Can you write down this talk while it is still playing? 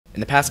In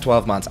the past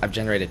 12 months, I've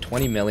generated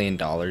 $20 million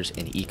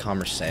in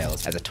e-commerce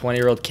sales as a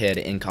 20-year-old kid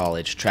in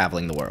college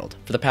traveling the world.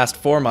 For the past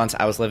 4 months,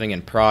 I was living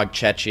in Prague,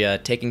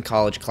 Czechia, taking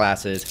college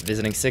classes,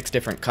 visiting 6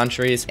 different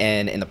countries,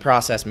 and in the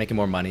process, making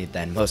more money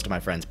than most of my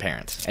friends'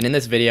 parents. And in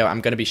this video,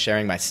 I'm going to be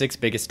sharing my 6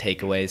 biggest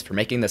takeaways for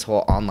making this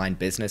whole online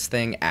business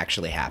thing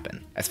actually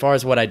happen. As far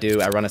as what I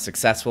do, I run a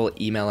successful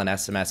email and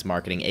SMS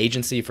marketing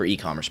agency for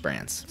e-commerce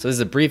brands. So this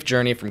is a brief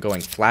journey from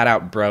going flat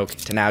out broke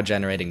to now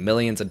generating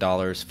millions of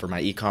dollars for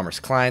my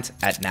e-commerce clients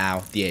at now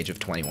the age of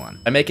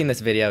 21. I'm making this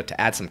video to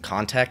add some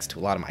context to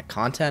a lot of my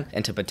content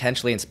and to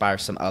potentially inspire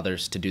some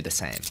others to do the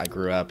same. I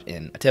grew up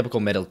in a typical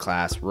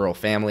middle-class rural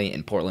family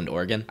in Portland,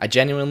 Oregon. I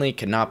genuinely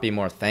could not be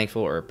more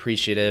thankful or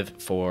appreciative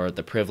for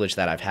the privilege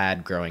that I've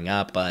had growing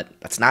up, but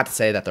that's not to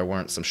say that there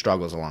weren't some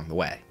struggles along the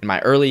way. In my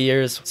early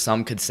years,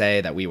 some could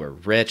say that we were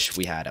rich,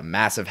 we had a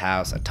massive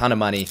house, a ton of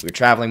money, we were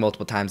traveling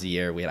multiple times a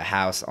year, we had a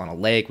house on a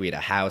lake, we had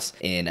a house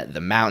in the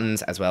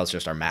mountains, as well as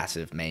just our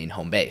massive main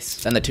home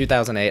base. Then the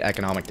 2008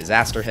 economic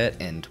disaster hit,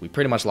 and we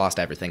pretty much lost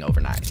everything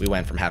overnight. We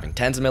went from having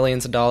tens of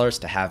millions of dollars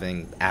to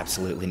having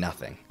absolutely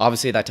nothing.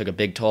 Obviously, that took a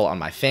big toll on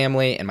my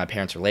family and my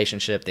parents'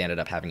 relationship. They ended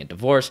up having a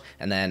divorce,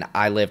 and then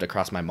I lived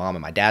across my mom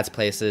and my dad's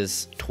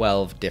places,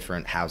 12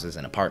 different houses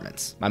and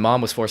apartments. My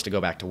mom was forced to go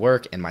back to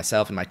work, and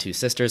myself and my 2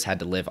 sisters had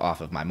to live off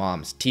of my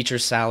mom's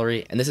teacher's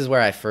salary, and this is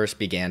where I first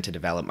began to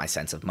develop my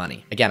sense of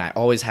money. Again, I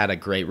always had a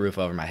great roof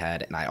over my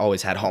head, and I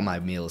always had all my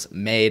meals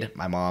made.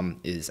 My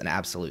mom is an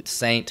absolute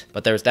saint,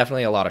 but there was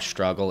definitely a lot of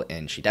struggle,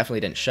 and she definitely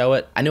didn't show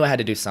it. I knew I had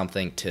to do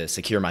something to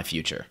secure my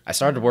future. I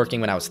started working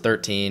when I was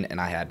 13,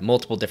 and I had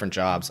multiple different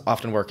jobs,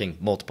 often working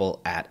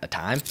multiple at a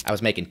time. I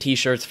was making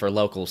t-shirts for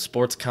local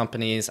sports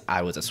companies.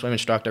 I was a swim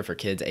instructor for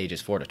kids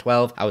ages 4 to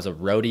 12. I was a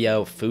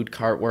rodeo food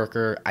cart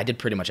worker. I did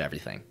pretty much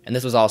everything. And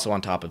this was also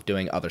on top of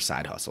doing other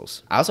side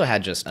hustles. I also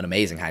had just an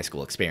amazing high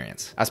school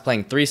experience. I was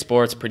playing 3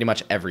 sports pretty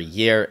much every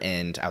year,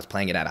 and I was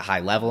playing it at a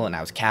high level, and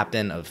I was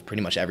captain of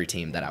pretty much every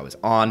team that I was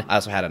on. I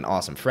also had an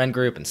awesome friend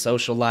group and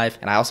social life,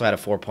 and I also had a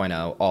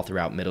 4.0 all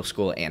throughout middle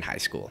school and high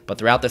school. But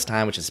throughout this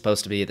time, which is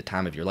supposed to be the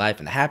time of your life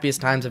and the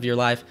happiest times of your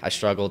life, I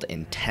struggled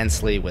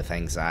intensely with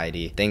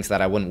anxiety, things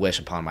that I wouldn't wish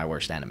upon my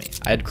worst enemy.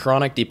 I had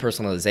chronic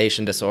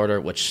depersonalization disorder,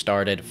 which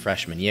started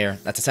freshman year.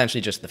 That's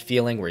essentially just the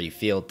feeling where you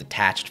feel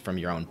detached from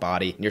your own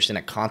body, and you're just in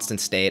a constant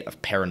state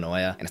of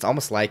paranoia, and it's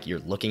almost like you're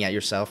looking at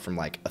yourself from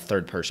like a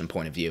third-person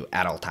point of view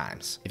at all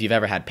times. If you've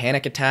ever had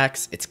panic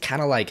attacks, it's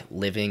kind of like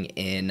living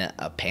in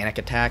a panic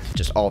attack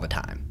just all the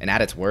time. And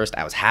at its worst,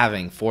 I was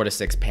having 4 to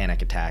 6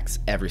 panic attacks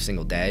every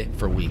single day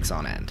for weeks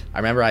on end. I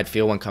remember I'd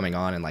feel one coming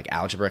on in like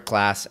algebra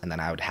class, and then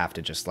I would have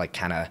to just like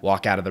kind of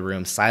walk out of the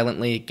room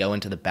silently, go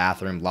into the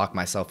bathroom, lock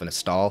myself in a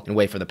stall, and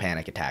wait for the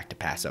panic attack to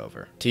pass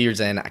over. 2 years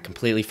in, I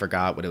completely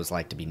forgot what it was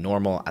like to be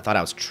normal. I thought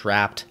I was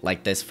trapped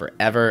like this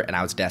forever, and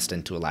I was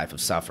destined to a life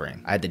of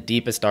suffering. I had the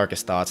deepest,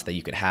 darkest thoughts that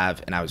you could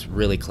have, and I was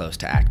really close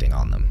to acting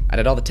on them. I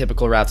did all the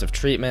typical routes of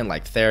treatment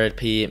like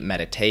therapy,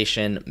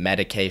 meditation,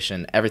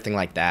 medication, everything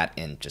like that,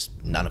 and just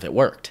none of it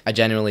worked. I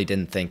genuinely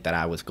didn't think that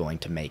I was going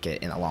to make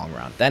it in the long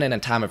run. Then in a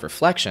time of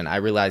reflection, I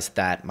realized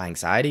that my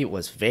anxiety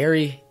was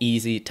very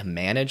easy to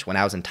manage when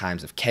I was in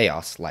times of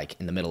chaos, like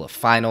in the middle of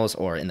finals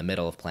or in the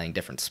middle of playing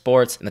different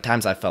sports. And the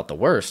times I felt the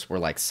worst were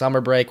like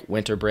summer break,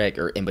 winter break,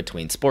 or in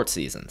between sports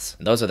seasons.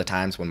 And those are the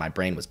times when my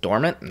brain was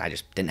dormant and I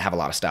just didn't have a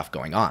lot of stuff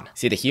going on.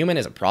 See, the human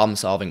is a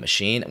problem-solving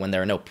machine, and when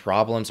there are no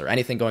problems or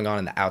anything going on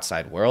in the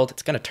outside world,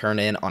 it's going to turn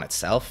in on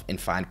itself and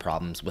find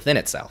problems within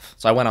itself.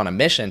 So I went on a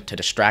mission to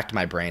distract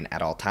my brain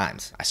at all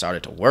times. I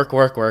started to work,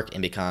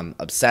 and become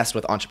obsessed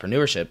with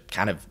entrepreneurship,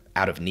 kind of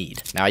out of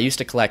need. Now, I used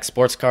to collect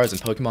sports cards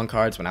and Pokemon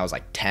cards when I was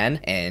like 10,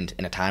 and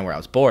in a time where I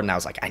was bored and I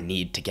was like, I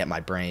need to get my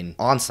brain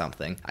on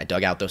something, I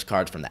dug out those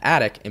cards from the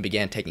attic and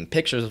began taking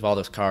pictures of all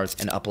those cards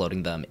and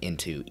uploading them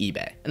into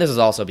eBay. And this is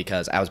also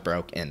because I was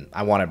broke and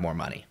I wanted more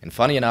money. And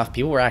funny enough,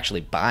 people were actually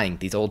buying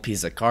these old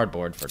pieces of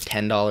cardboard for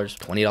 $10, $20,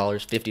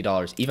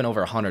 $50, even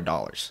over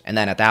 $100. And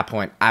then at that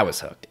point, I was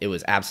hooked. It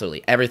was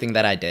absolutely everything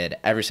that I did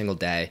every single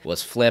day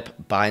was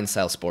flip, buy, and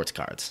sell sports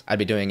cards. I'd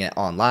be doing it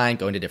online,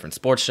 going to different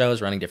sports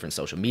shows, running different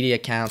social media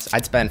accounts.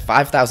 I'd spend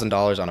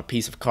 $5,000 on a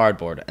piece of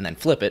cardboard and then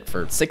flip it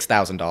for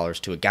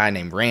 $6,000 to a guy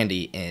named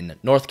Randy in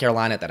North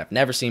Carolina that I've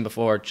never seen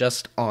before,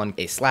 just on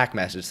a Slack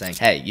message saying,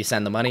 hey, you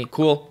send the money?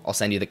 Cool, I'll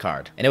send you the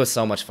card. And it was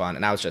so much fun,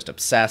 and I was just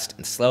obsessed,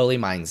 and slowly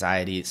my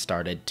anxiety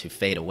started to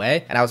fade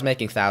away, and I was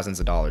making thousands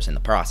of dollars in the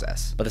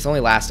process. But this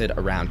only lasted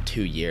around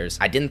 2 years.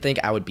 I didn't think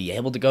I would be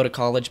able to go to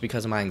college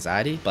because of my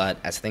anxiety, but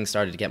as things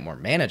started to get more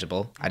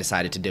manageable, I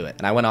decided to do it.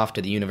 And I went off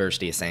to the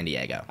University of San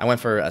Diego. I went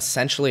for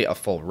essentially a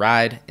full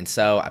ride, and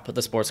so I put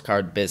the sports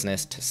card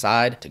business to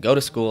side to go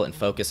to school and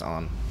focus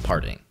on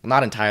partying. Well,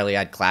 not entirely. I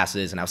had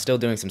classes and I was still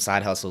doing some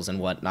side hustles and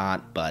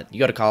whatnot, but you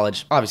go to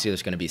college, obviously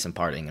there's going to be some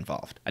partying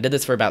involved. I did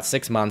this for about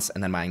 6 months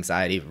and then my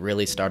anxiety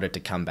really started to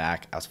come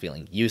back. I was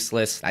feeling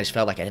useless. I just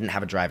felt like I didn't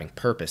have a driving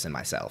purpose in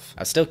myself.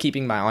 I was still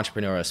keeping my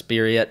entrepreneurial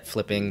spirit,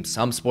 flipping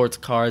some sports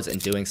cards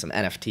and doing some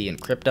NFT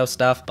and crypto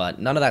stuff, but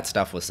none of that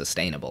stuff was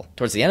sustainable.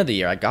 Towards the end of the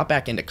year, I got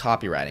back into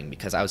copywriting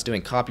because I was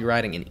doing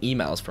copywriting and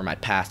emails for my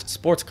past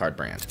sports card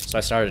brand. So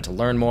I started to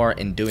learn more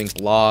in doing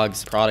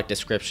blogs, product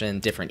description,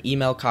 different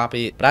email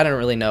copy, but I didn't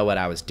really know what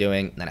I was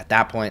doing. And then at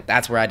that point,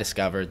 that's where I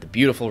discovered the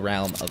beautiful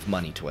realm of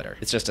money Twitter.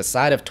 It's just a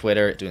side of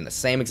Twitter doing the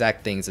same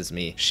exact things as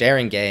me,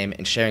 sharing game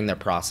and sharing their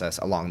process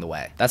along the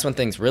way. That's when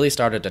things really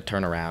started to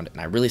turn around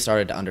and I really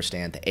started to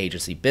understand the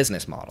agency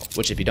business model,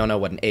 which if you don't know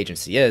what an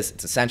agency is,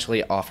 it's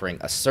essentially offering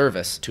a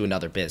service to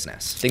another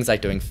business. Things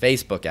like doing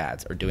Facebook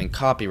ads or doing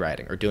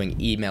copywriting or doing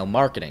email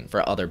marketing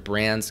for other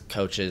brands,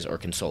 coaches, or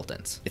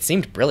consultants. It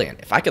seemed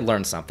brilliant. If I could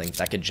learn something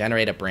that could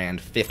generate a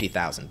brand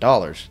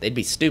 $50,000, they'd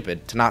be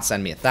stupid to not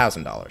send me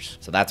 $1,000.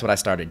 So that's what I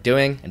started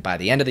doing, and by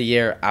the end of the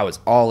year, I was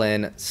all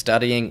in,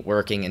 studying,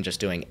 working, and just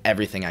doing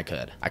everything I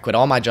could. I quit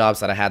all my jobs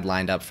that I had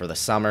lined up for the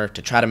summer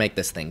to try to make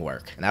this thing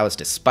work, and that was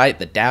despite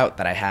the doubt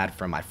that I had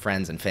from my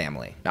friends and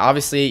family. Now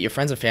obviously, your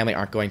friends and family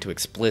aren't going to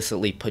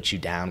explicitly put you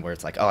down where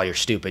it's like, oh, you're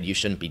stupid, you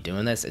shouldn't be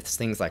doing this. It's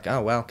things like,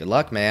 oh, well, good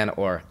luck, man,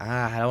 or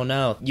I don't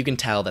know. You can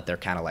tell that they're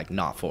kind of like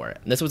not for it.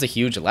 And this was a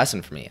huge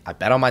lesson for me. I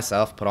bet on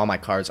myself, put all my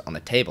cards on the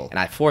table, and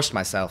I forced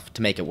myself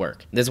to make it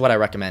work. This is what I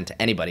recommend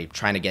to anybody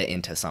trying to get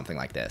into something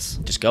like this.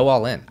 Just go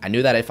all in. I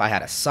knew that if I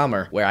had a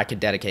summer where I could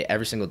dedicate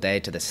every single day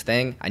to this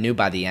thing, I knew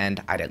by the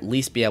end I'd at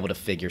least be able to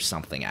figure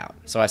something out.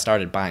 So I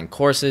started buying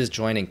courses,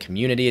 joining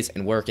communities,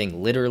 and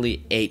working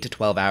literally 8 to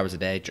 12 hours a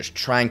day just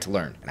trying to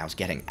learn, and I was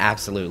getting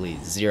absolutely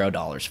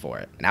 $0 for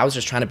it. And I was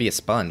just trying to be a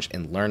sponge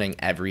and learning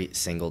every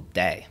single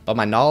day. But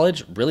my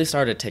knowledge really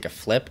started to take a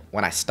flip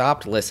when I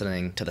stopped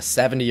listening to the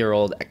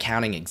 70-year-old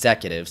accounting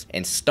executives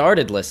and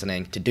started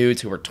listening to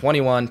dudes who were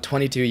 21,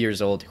 22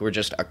 years old who were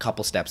just a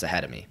couple steps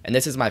ahead of me. And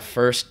this is my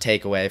first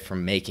takeaway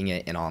from making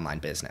it in online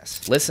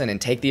business. Listen and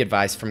take the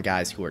advice from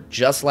guys who are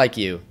just like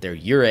you, they're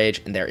your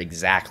age, and they're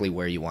exactly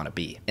where you want to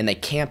be. And they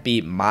can't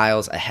be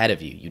miles ahead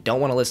of you. You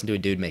don't want to listen to a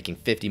dude making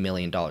 $50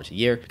 million a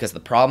year because the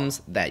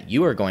problems that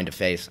you are going to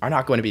face are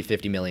not going to be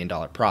 $50 million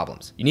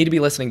problems. You need to be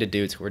listening to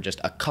dudes who are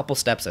just a couple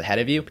steps ahead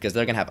of you because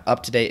they're going to have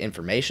up-to-date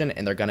information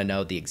and they're going to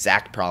know the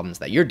exact problems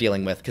that you're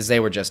dealing with because they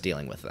were just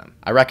dealing with them.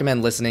 I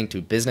recommend listening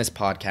to business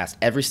podcasts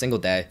every single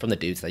day from the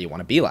dudes that you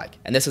want to be like.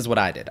 And this is what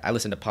I did. I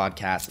listened to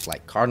podcasts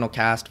like Cardinal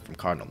Cast from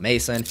Cardinal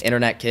Mason,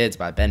 Internet Kids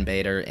by Ben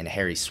Bader and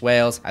Harry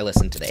Swales. I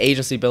listened to the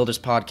Agency Builders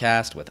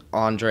podcast with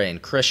Andre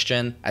and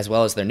Christian, as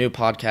well as their new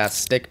podcast,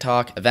 Stick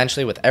Talk.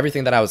 Eventually, with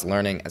everything that I was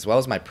learning, as well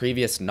as my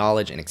previous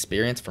knowledge and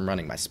experience from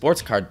running my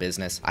sports card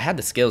business, I had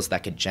the skills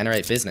that could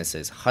generate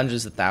businesses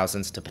hundreds of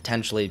thousands to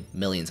potentially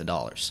millions of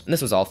dollars. And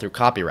this was all through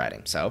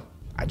copywriting, so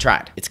I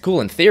tried. It's cool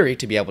in theory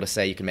to be able to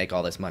say you can make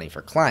all this money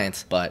for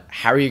clients, but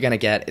how are you going to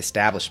get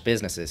established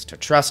businesses to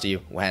trust you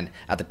when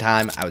at the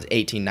time I was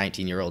 18,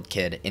 19-year-old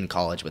kid in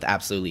college with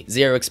absolutely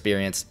zero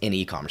experience in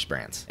e-commerce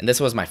brands? And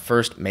this was my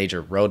first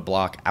major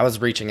roadblock. I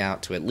was reaching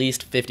out to at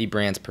least 50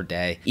 brands per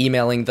day,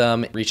 emailing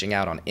them, reaching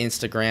out on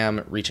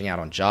Instagram, reaching out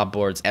on job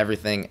boards,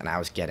 everything, and I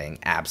was getting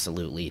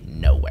absolutely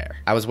nowhere.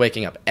 I was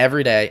waking up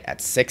every day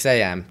at 6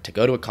 a.m. to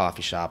go to a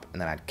coffee shop,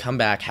 and then I'd come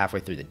back halfway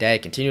through the day,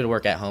 continue to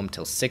work at home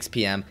till 6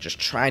 p.m., just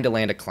trying to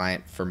land a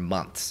client for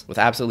months with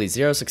absolutely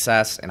zero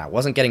success, and I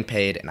wasn't getting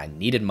paid and I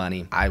needed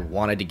money. I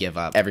wanted to give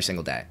up every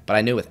single day, but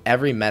I knew with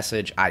every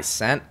message I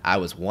sent, I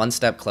was one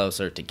step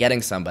closer to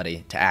getting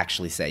somebody to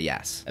actually say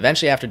yes.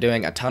 Eventually, after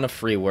doing a ton of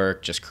free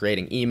work, just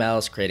creating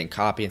emails, creating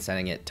copy, and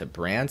sending it to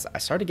brands, I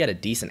started to get a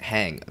decent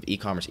hang of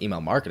e-commerce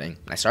email marketing,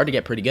 and I started to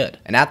get pretty good.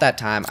 And at that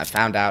time, I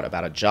found out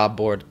about a job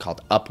board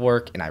called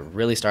Upwork, and I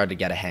really started to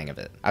get a hang of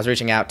it. I was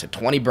reaching out to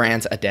 20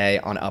 brands a day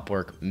on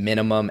Upwork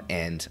minimum,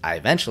 and I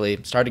eventually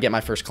started to get my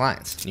first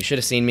clients. You should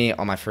have seen me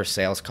on my first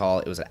sales call.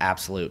 It was an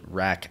absolute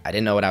wreck. I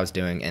didn't know what I was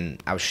doing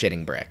and I was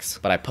shitting bricks.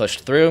 But I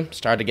pushed through,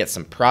 started to get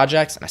some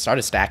projects, and I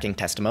started stacking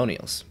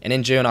testimonials. And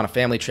in June, on a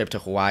family trip to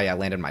Hawaii, I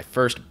landed my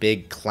first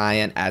big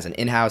client as an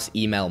in-house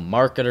email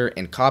marketer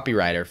and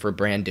copywriter for a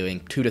brand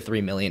doing $2 to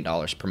 $3 million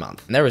per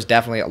month. And there was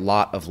definitely a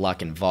lot of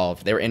luck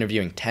involved. They were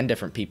interviewing 10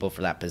 different people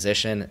for that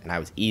position, and I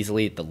was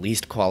easily the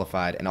least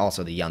qualified and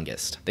also the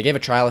youngest. They gave a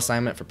trial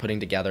assignment for putting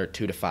together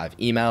 2 to 5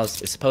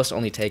 emails. It's supposed to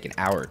only take an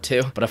hour or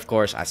two, but of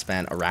course, I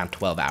spent around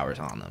 12 hours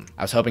on them.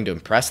 I was hoping to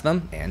impress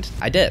them, and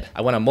I did.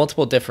 I went on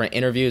multiple different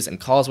interviews and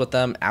calls with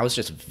them. I was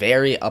just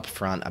very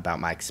upfront about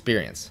my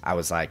experience. I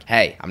was like,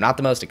 hey, I'm not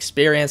the most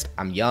experienced.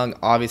 I'm young,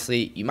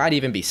 obviously. You might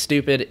even be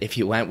stupid if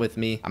you went with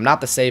me. I'm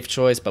not the safe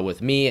choice, but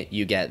with me,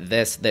 you get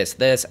this, this,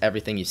 this.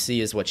 Everything you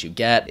see is what you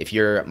get. If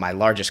you're my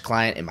largest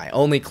client and my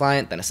only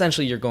client, then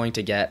essentially you're going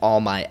to get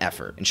all my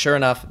effort. And sure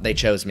enough, they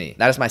chose me.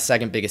 That is my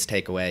second biggest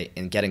takeaway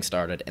in getting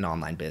started in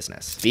online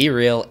business. Be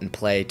real and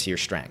play to your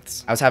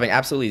strengths. I was was having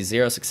absolutely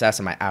zero success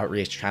in my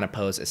outreach, trying to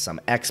pose as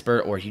some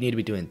expert or you need to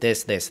be doing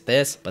this,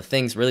 but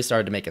things really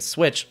started to make a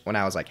switch when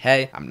I was like,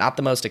 hey, I'm not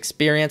the most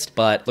experienced,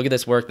 but look at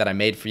this work that I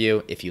made for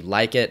you. If you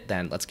like it,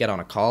 then let's get on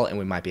a call and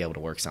we might be able to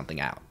work something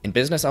out. And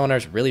business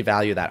owners really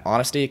value that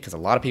honesty because a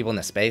lot of people in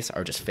this space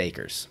are just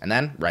fakers. And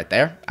then right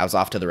there, I was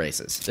off to the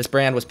races. This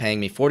brand was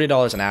paying me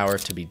 $40 an hour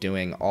to be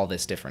doing all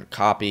this different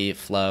copy,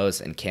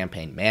 flows, and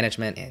campaign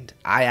management, and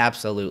I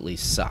absolutely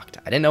sucked.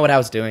 I didn't know what I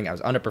was doing. I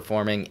was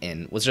underperforming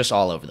and was just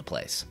all over the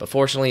place. But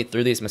fortunately,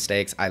 through these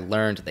mistakes, I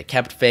learned they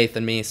kept faith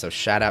in me, so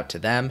shout out to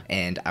them,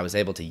 and I was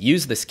able to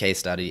use this case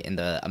study in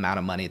the amount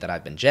of money that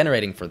I've been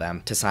generating for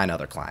them to sign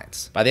other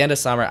clients. By the end of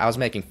summer, I was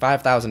making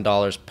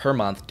 $5,000 per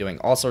month doing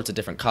all sorts of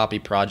different copy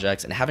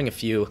projects and having a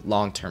few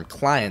long-term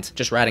clients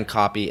just writing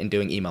copy and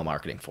doing email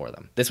marketing for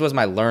them. This was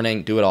my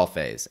learning, do-it-all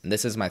phase, and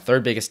this is my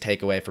third biggest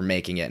takeaway for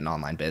making it an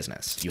online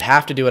business. You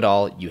have to do it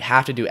all, you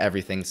have to do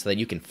everything so that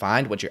you can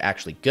find what you're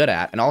actually good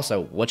at and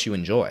also what you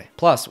enjoy.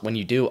 Plus, when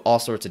you do all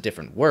sorts of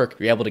different work,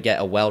 you're able to get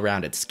a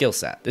well-rounded skill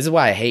set. This is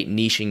why I hate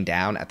niching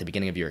down at the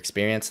beginning of your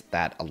experience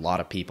that a lot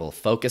of people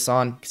focus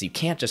on, because you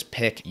can't just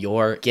pick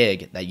your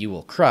gig that you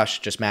will crush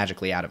just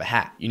magically out of a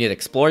hat. You need to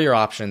explore your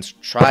options,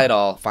 try it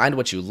all, find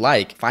what you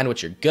like, find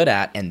what you're good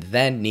at, and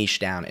then niche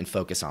down and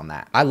focus on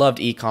that. I loved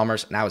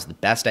e-commerce and I was the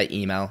best at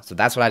email, so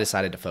that's what I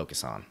decided to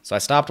focus on. So I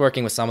stopped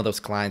working with some of those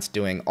clients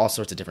doing all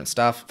sorts of different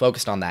stuff,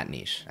 focused on that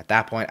niche. At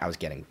that point, I was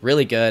getting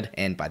really good,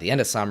 and by the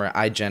end of summer,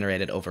 I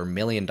generated over $1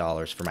 million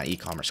for my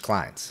e-commerce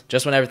clients.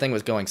 Just when everything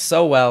was going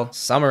so well,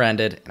 summer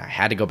ended, and I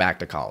had to go back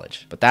to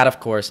college. But that, of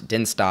course,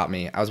 didn't stop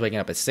me. I was waking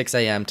up at 6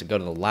 a.m. to go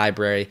to the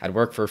library. I'd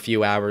work for a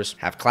few hours,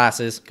 have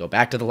classes, go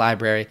back to the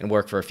library, and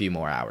work for a few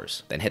more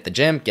hours. Then hit the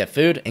gym, get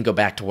food, and go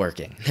back to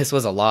working. This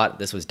was a lot.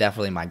 This was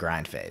definitely my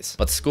grind phase.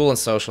 But school and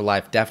social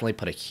life definitely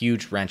put a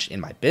huge wrench in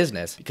my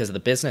business because the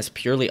business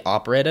purely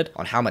operated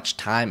on how much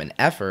time and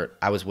effort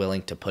I was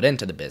willing to put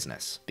into the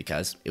business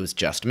because it was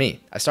just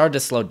me. I started to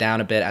slow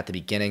down a bit at the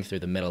beginning through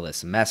the middle of the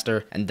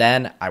semester, and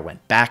then I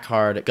went back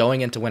hard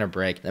going into winter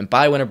break. Then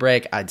by winter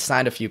break, I'd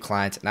signed a few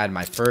clients and I had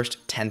my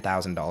first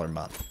 $10,000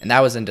 month, and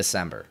that was in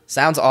December.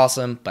 Sounds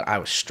awesome, but I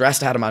was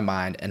stressed out of my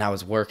mind and I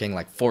was working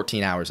like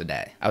 14 hours a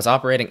day. I was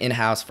operating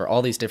in-house for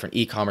all these different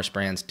e-commerce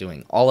brands,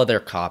 doing all of their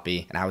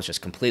copy, and I was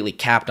just completely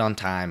capped on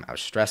time. I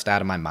was stressed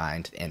out of my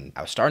mind and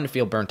I was starting to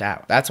feel burnt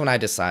out. That's when I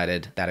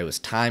decided that it was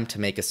time to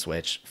make a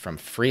switch from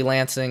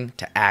freelancing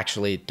to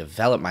actually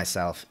develop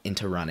myself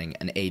into running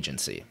an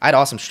agency. I had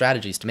awesome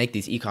strategies to make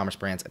these e-commerce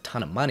brands a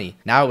ton of money.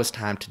 Now it was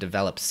time to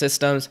develop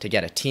systems, to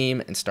get a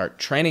team and start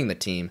training the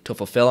team to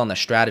fulfill on the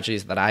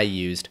strategies that I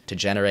used to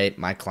generate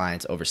my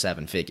clients over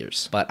 7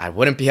 figures. But I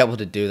wouldn't be able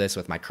to do this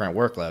with my current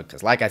workload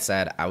because, like I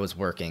said, I was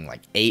working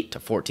like 8 to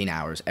 14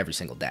 hours every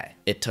single day.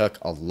 It took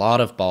a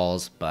lot of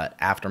balls, but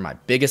after my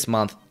biggest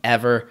month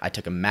ever, I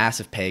took a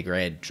massive pay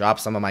grade,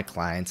 dropped some of my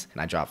clients,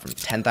 and I dropped from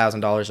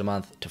 $10,000 a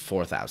month to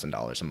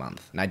 $4,000 a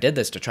month. And I did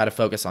this to try to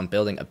focus on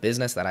building a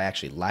business that I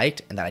actually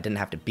liked and that I didn't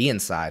have to be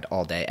inside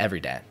all day, every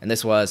day. And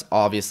this was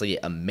obviously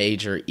a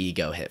major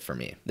ego hit for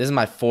me. This is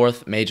my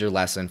 4th major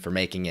lesson for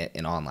making it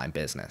an online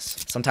business.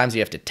 Sometimes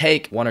you have to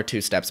take 1 or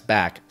 2 steps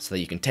back so that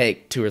you can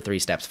take 2 or 3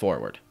 steps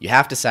forward. You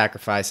have to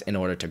sacrifice in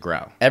order to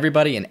grow.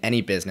 Everybody in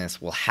any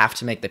business will have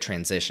to make the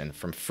transition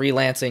from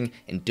freelancing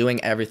and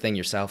doing everything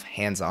yourself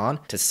hands-on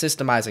to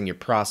systemizing your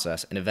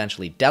process and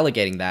eventually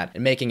delegating that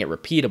and making it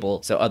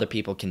repeatable so other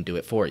people can do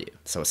it for you.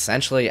 So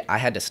essentially, I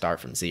had to start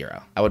from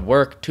zero. I would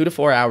work 2 to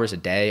 4 hours a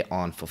day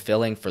on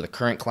fulfilling for the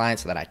current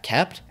clients that I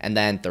kept, and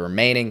then the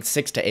remaining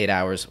 6 to 8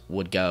 hours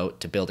would go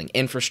to building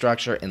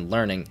infrastructure and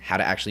learning how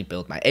to actually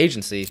build my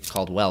agency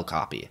called Well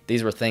Copy.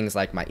 These were things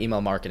like my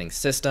email marketing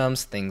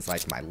systems, things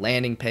like my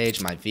landing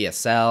page, my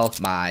VSL,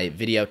 my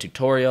video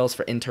tutorials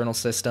for internal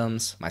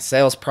systems, my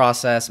sales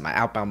process, my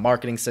outbound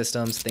marketing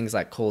systems, things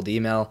like cold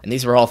email, and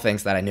these were all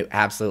things that I knew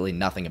absolutely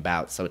nothing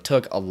about, so it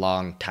took a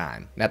long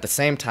time. And at the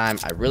same time,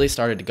 I really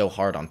started to go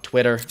hard on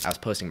Twitter. I was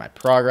posting my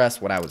progress,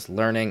 what I was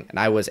learning, and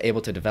I was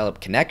able to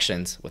develop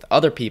connections with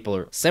other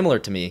people similar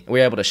to me, and we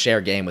were able to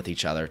share game with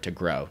each other to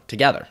grow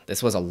together.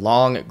 This was a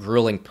long,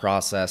 grueling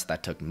process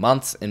that took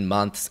months and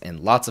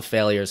lots of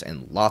failures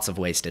and lots of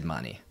wasted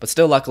money. But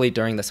still, luckily,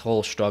 during this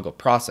whole struggle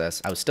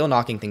process, I was still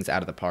knocking things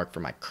out of the park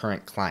for my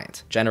current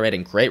clients,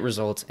 generating great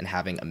results and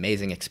having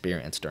amazing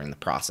experience during the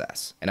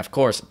process. And of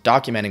course,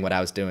 documenting what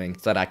I was doing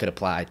so that I could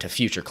apply to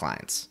future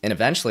clients. And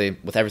eventually,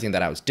 with everything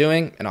that I was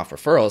doing and off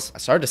referrals, I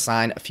started to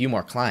sign a few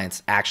more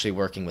clients actually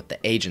working with the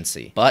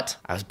agency, but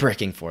I was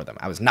bricking for them.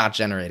 I was not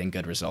generating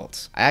good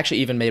results. I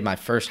actually even made my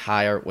first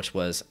hire, which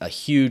was a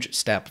huge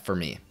step for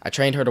me. I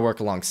trained her to work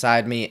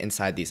alongside me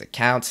inside these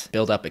accounts,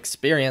 build up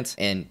experience,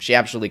 and she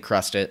absolutely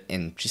crushed it,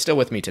 and she's still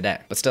with me today.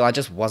 But still, I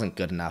just wasn't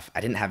good enough.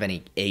 I didn't have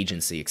any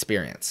agency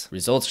experience.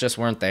 Results just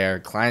weren't there,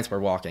 clients were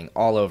walking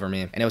all over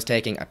me, and it was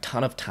taking a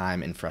ton of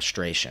time and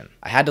frustration.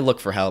 I had to look look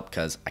for help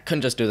because I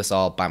couldn't just do this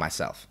all by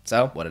myself.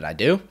 So what did I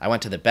do? I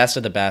went to the best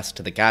of the best,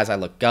 to the guys I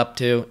look up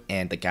to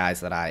and the guys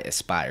that I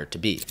aspire to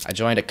be. I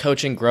joined a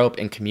coaching group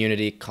and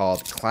community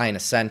called Client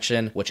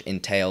Ascension, which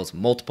entails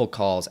multiple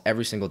calls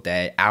every single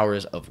day,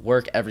 hours of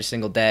work every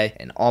single day,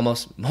 and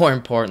almost more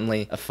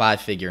importantly, a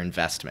 5-figure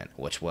investment,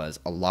 which was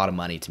a lot of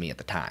money to me at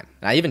the time.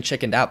 And I even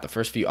chickened out the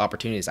first few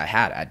opportunities I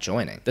had at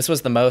joining. This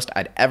was the most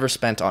I'd ever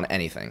spent on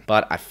anything,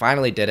 but I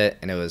finally did it,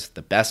 and it was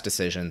the best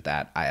decision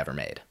that I ever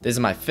made. This is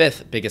my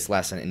 5th biggest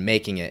lesson in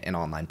making it an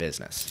online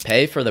business.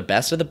 Pay for the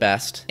best of the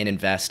best and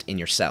invest in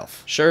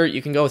yourself. Sure,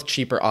 you can go with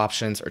cheaper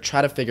options or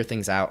try to figure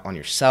things out on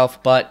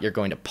yourself, but you're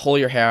going to pull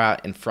your hair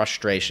out in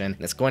frustration,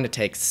 and it's going to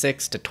take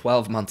 6 to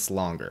 12 months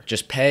longer.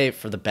 Just pay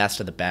for the best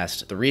of the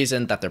best. The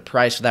reason that they're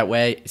priced that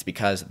way is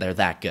because they're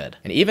that good.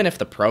 And even if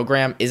the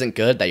program isn't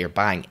good that you're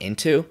buying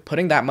into,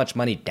 putting that much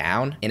money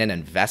down in an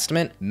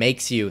investment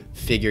makes you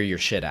figure your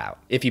shit out.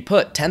 If you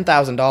put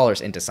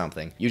 $10,000 into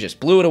something, you just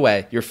blew it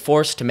away, you're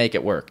forced to make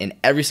it work. And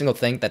every single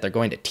thing that they're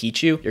going to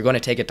teach you, you're going to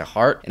take it to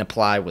heart and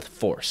apply with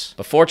force.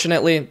 But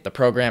fortunately, the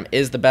program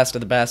is the best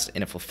of the best,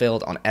 and it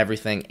fulfilled on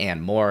everything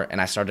and more,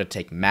 and I started to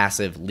take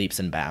massive leaps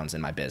and bounds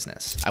in my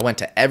business. I went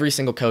to every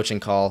single coaching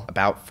call,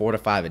 about 4 to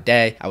 5 a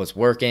day. I was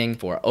working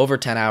for over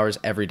 10 hours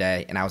every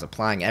day, and I was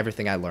applying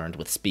everything I learned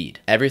with speed.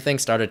 Everything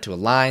started to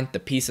align, the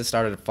pieces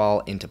started to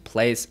fall into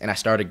place, and I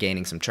started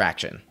gaining some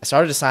traction. I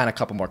started to sign a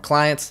couple more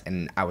clients,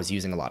 and I was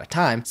using a lot of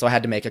time, so I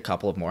had to make a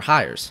couple of more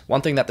hires.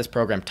 One thing that this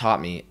program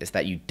taught me is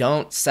that you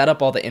don't set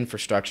up all the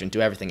infrastructure and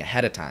do everything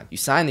ahead of time. You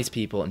sign these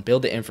people and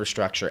build the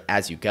infrastructure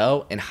as you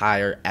go and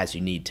hire as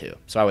you need to.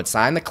 So I would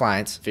sign the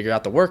clients, figure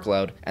out the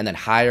workload, and then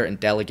hire and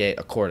delegate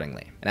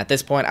accordingly. And at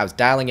this point, I was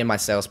dialing in my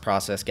sales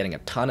process, getting a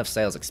ton of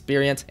sales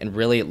experience, and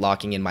really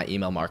locking in my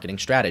email marketing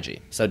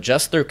strategy. So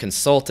just through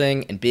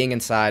consulting and being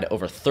inside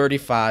over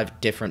 35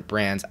 different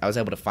brands, I was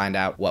able to find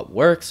out what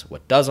works,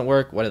 what doesn't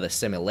work, what are the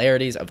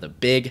similarities of the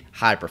big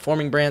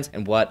high-performing brands,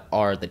 and what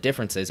are the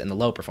differences in the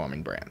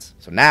low-performing brands.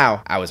 So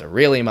now I was a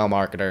real email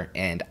marketer,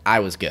 and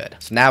I was good.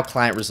 So now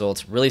client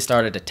results really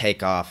started to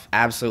take off,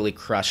 absolutely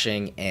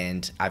crushing,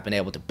 and I've been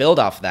able to build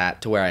off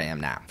that to where I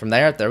am now. From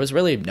there was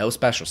really no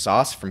special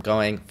sauce from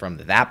going from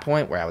that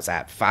point where I was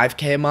at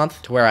 5K a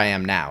month to where I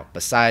am now,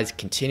 besides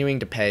continuing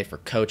to pay for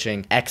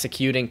coaching,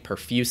 executing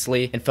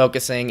profusely, and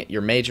focusing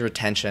your major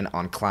attention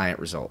on client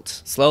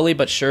results. Slowly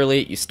but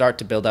surely, you start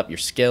to build up your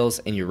skills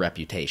and your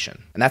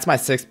reputation. And that's my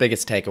 6th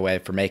biggest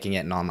takeaway for making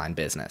it an online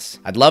business.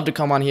 I'd love to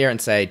come on here and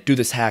say, do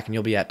this hack and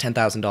you'll be at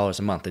 $10,000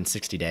 a month in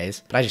 60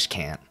 days, but I just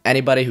can't.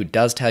 Anybody who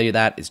does tell you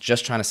that is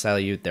just trying to sell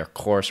you their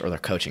course or their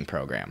coaching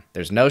program.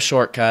 There's no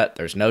shortcut,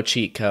 there's no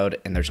cheat code,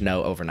 and there's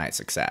no overnight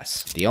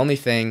success. The only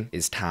thing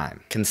is time.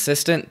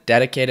 Consistent,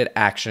 dedicated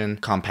action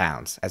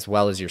compounds, as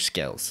well as your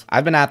skills.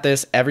 I've been at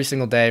this every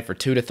single day for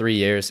 2 to 3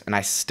 years, and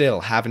I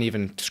still haven't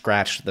even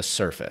scratched the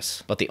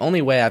surface. But the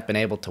only way I've been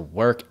able to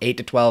work 8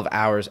 to 12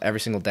 hours every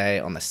single day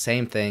on the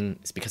same thing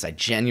is because I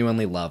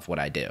genuinely love what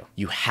I do.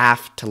 You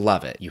have to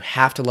love it. You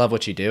have to love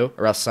what you do,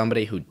 or else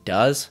somebody who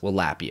does will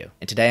lap you.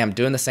 And today I'm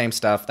doing the same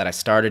stuff that I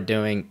started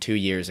doing 2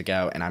 years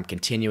ago, and I'm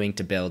continuing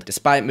to build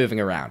despite moving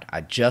around.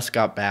 I just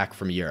got back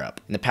from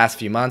Europe. In the past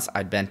few months,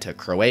 I'd been to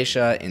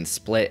Croatia, in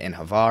Split, and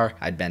Hvar.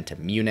 I'd been to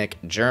Munich,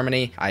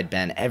 Germany. I'd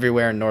been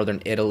everywhere in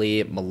northern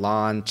Italy,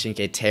 Milan,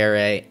 Cinque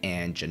Terre,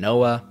 and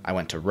Genoa. I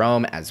went to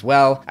Rome as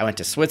well. I went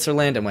to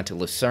Switzerland and went to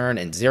Lucerne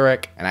and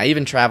Zurich. And I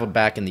even traveled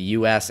back in the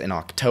US in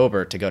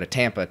October to go to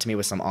Tampa to meet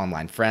with some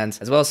online friends,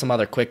 as well as some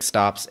other quick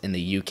stops in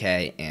the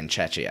UK and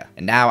Czechia.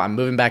 And now I'm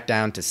moving back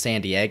down to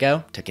San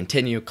Diego to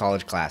continue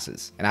college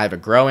classes. And I have a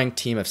growing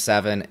team of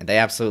 7, and they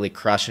absolutely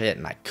crush it,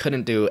 and I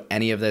couldn't do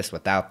any of this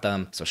without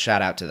them, so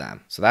shout out to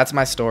them. So that's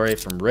my story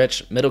from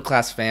rich,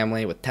 middle-class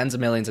family with tens of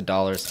millions of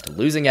dollars to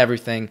losing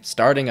everything,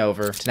 starting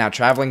over, to now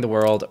traveling the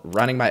world,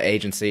 running my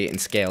agency, and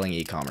scaling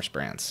e-commerce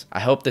brands. I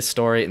hope this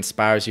story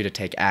inspires you to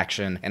take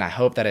action, and I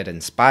hope that it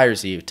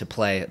inspires you to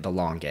play the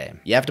long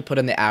game. You have to put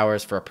in the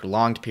hours for a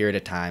prolonged period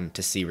of time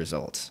to see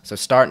results. So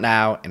start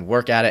now and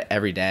work at it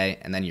every day,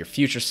 and then your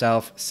future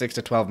self, 6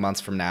 to 12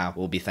 months from now,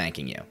 will be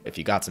thanking you. If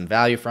you got some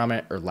value from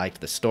it or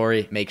liked the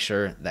story, make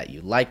sure that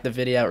you like the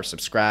video or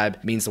subscribe.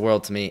 It means the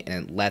world to me,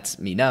 and it lets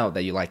me know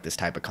that you like this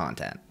type of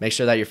content. Make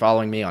sure that you're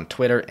following me on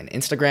Twitter and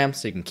Instagram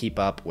so you can keep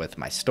up with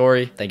my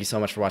story. Thank you so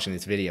much for watching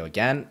this video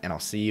again, and I'll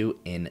see you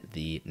in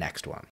the next one.